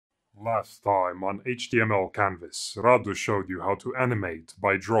Last time on HTML Canvas, Radu showed you how to animate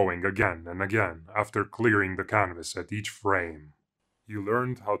by drawing again and again after clearing the canvas at each frame. You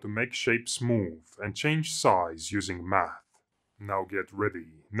learned how to make shapes move and change size using math. Now get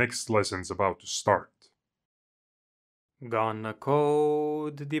ready, next lesson's about to start. Gonna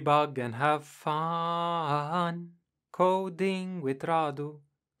code, debug, and have fun. Coding with Radu,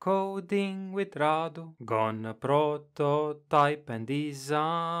 coding with Radu. Gonna prototype and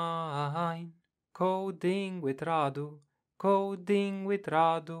design. Coding with Radu, coding with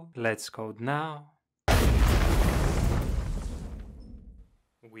Radu. Let's code now.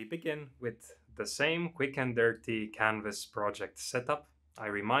 We begin with the same quick and dirty Canvas project setup. I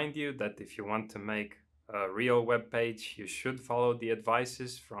remind you that if you want to make a real web page, you should follow the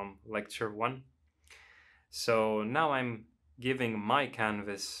advices from lecture 1. So now I'm giving my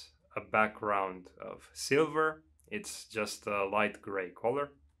canvas a background of silver. It's just a light gray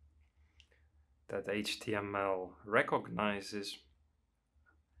color that HTML recognizes.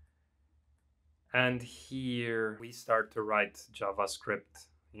 And here we start to write JavaScript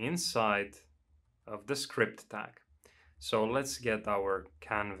inside of the script tag. So let's get our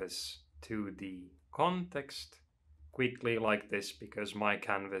canvas to the context quickly like this, because my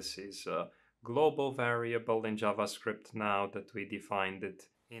canvas is a global variable in JavaScript now that we defined it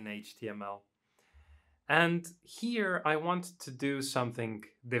in HTML. And here I want to do something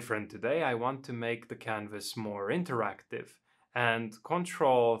different today. I want to make the canvas more interactive and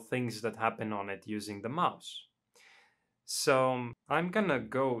control things that happen on it using the mouse. So I'm gonna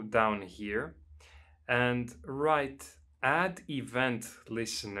go down here and write add event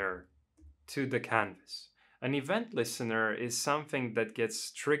listener to the canvas. An event listener is something that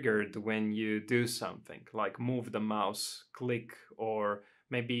gets triggered when you do something, like move the mouse, click, or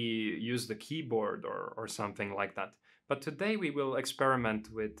maybe use the keyboard or something like that. But today we will experiment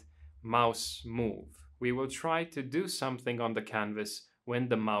with mouse move. We will try to do something on the canvas when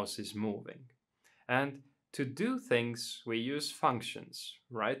the mouse is moving. And to do things, we use functions,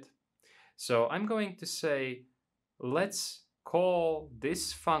 right? So I'm going to say, let's call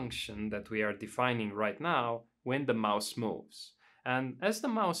this function that we are defining right now when the mouse moves. And as the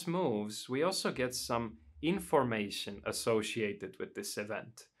mouse moves, we also get some information associated with this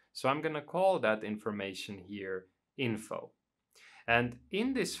event. So I'm going to call that information here info. And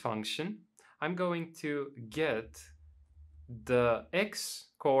in this function, I'm going to get the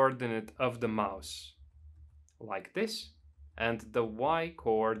x coordinate of the mouse like this, and the y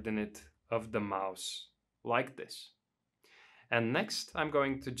coordinate of the mouse like this. And next, I'm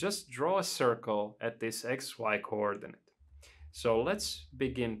going to just draw a circle at this xy coordinate. So let's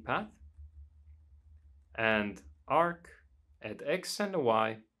begin path and arc at x and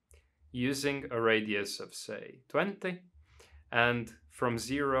y using a radius of, say, 20, and from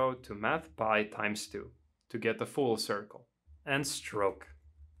 0 to math pi times 2 to get a full circle, and stroke.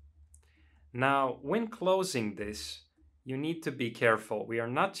 Now, when closing this, you need to be careful. We are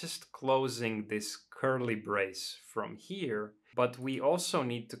not just closing this curly brace from here, but we also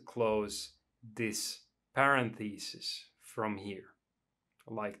need to close this parenthesis from here,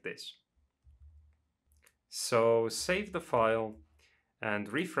 like this. So save the file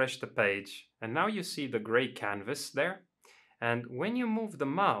and refresh the page, and now you see the gray canvas there. And when you move the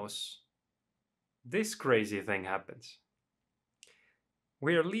mouse, this crazy thing happens.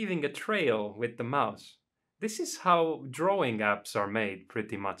 We are leaving a trail with the mouse. This is how drawing apps are made,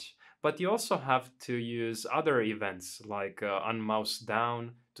 pretty much. But you also have to use other events like unmouse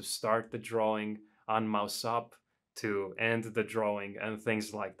down to start the drawing, unmouse up to end the drawing, and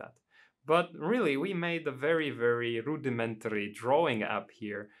things like that. But really, we made a very, very rudimentary drawing app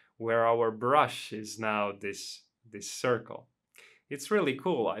here where our brush is now this circle. It's really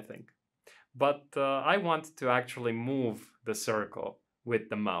cool, I think. But I want to actually move the circle with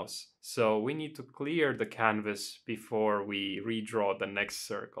the mouse. So we need to clear the canvas before we redraw the next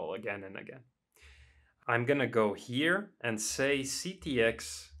circle again and again. I'm gonna go here and say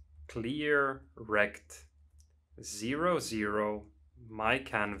ctx clear rect 00 my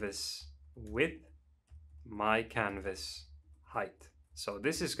canvas width my canvas height. So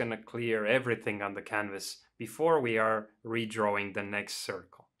this is gonna clear everything on the canvas before we are redrawing the next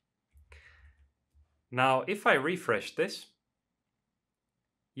circle. Now, if I refresh this,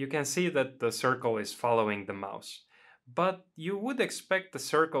 you can see that the circle is following the mouse. But you would expect the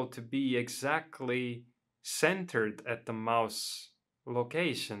circle to be exactly centered at the mouse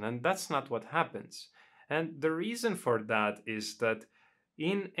location, and that's not what happens. And the reason for that is that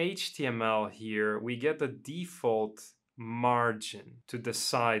in HTML here, we get a default margin to the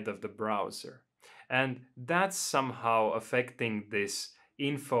side of the browser. And that's somehow affecting this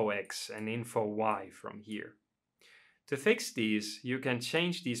info X and info Y from here. To fix these, you can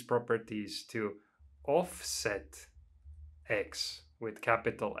change these properties to offset X with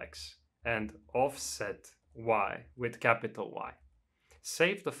capital X and offset Y with capital Y.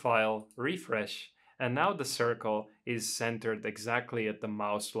 Save the file, refresh, and now the circle is centered exactly at the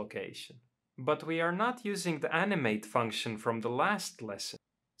mouse location. But we are not using the animate function from the last lesson.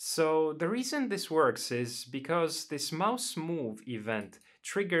 So the reason this works is because this mouse move event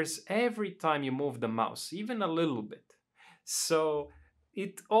triggers every time you move the mouse, even a little bit. So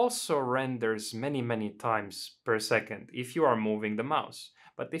it also renders many times per second if you are moving the mouse.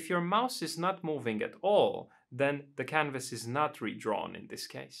 But if your mouse is not moving at all, then the canvas is not redrawn in this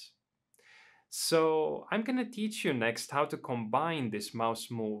case. So I'm going to teach you next how to combine this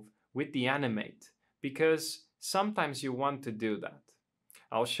mouse move with the animate, because sometimes you want to do that.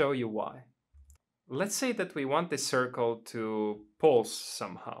 I'll show you why. Let's say that we want this circle to pulse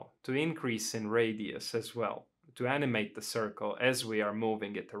somehow, to increase in radius as well, to animate the circle as we are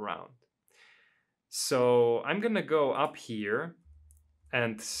moving it around. So I'm going to go up here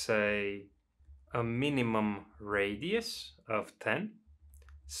and say a minimum radius of 10,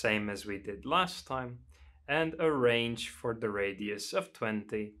 same as we did last time, and a range for the radius of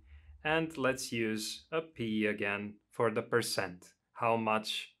 20, and let's use a p again for the percent, how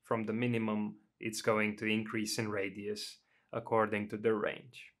much from the minimum it's going to increase in radius according to the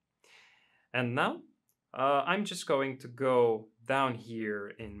range. And now I'm just going to go down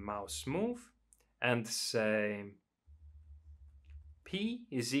here in mouse move and say p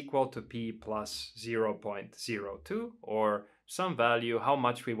is equal to p plus 0.02, or some value, how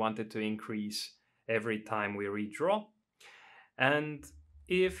much we want it to increase every time we redraw. And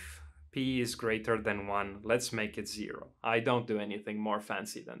if p is greater than 1, let's make it 0. I don't do anything more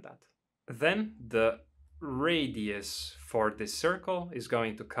fancy than that. Then the radius for this circle is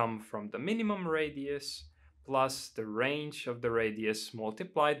going to come from the minimum radius plus the range of the radius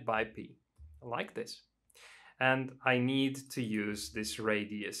multiplied by p, like this. And I need to use this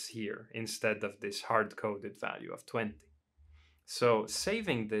radius here instead of this hard-coded value of 20. So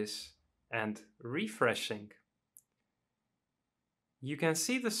saving this and refreshing, you can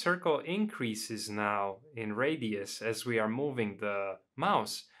see the circle increases now in radius as we are moving the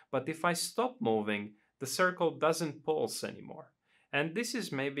mouse, but if I stop moving, the circle doesn't pulse anymore. And this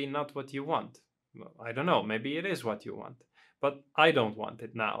is maybe not what you want. Well, I don't know, maybe it is what you want, but I don't want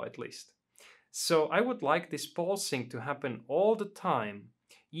it now at least. So I would like this pulsing to happen all the time,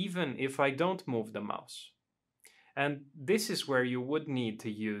 even if I don't move the mouse. And this is where you would need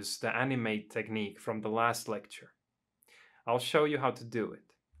to use the animate technique from the last lecture. I'll show you how to do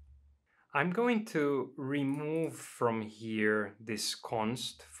it. I'm going to remove from here this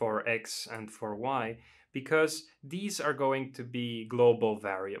const for x and for y, because these are going to be global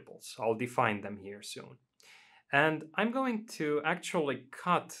variables. I'll define them here soon. And I'm going to actually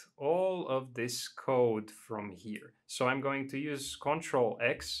cut all of this code from here. So I'm going to use Ctrl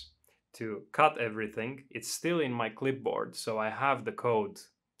X to cut everything. It's still in my clipboard, so I have the code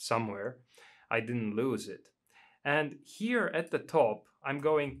somewhere. I didn't lose it. And here at the top, I'm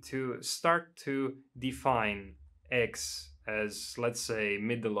going to start to define X as, let's say,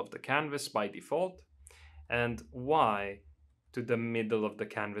 middle of the canvas by default, and Y to the middle of the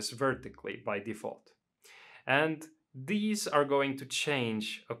canvas vertically by default. And these are going to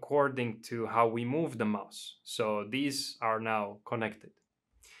change according to how we move the mouse. So these are now connected.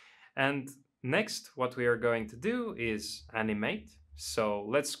 And next, what we are going to do is animate. So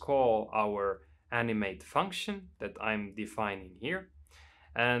let's call our animate function that I'm defining here.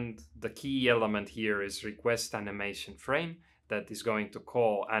 And the key element here is request animation frame that is going to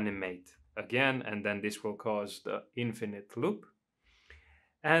call animate again, and then this will cause the infinite loop.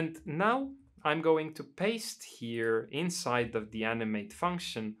 And now I'm going to paste here inside of the animate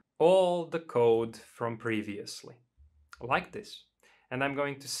function all the code from previously, like this. And I'm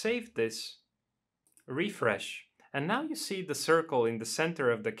going to save this, refresh, and now you see the circle in the center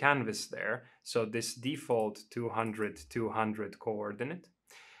of the canvas there, so this default 200, 200 coordinate.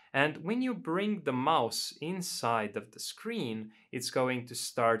 And when you bring the mouse inside of the screen, it's going to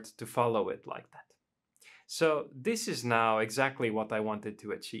start to follow it like that. So this is now exactly what I wanted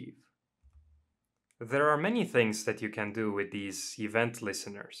to achieve. There are many things that you can do with these event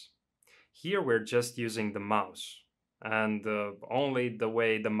listeners. Here we're just using the mouse, and only the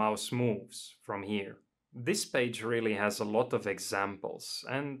way the mouse moves from here. This page really has a lot of examples,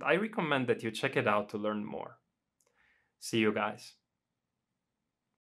 and I recommend that you check it out to learn more. See you guys.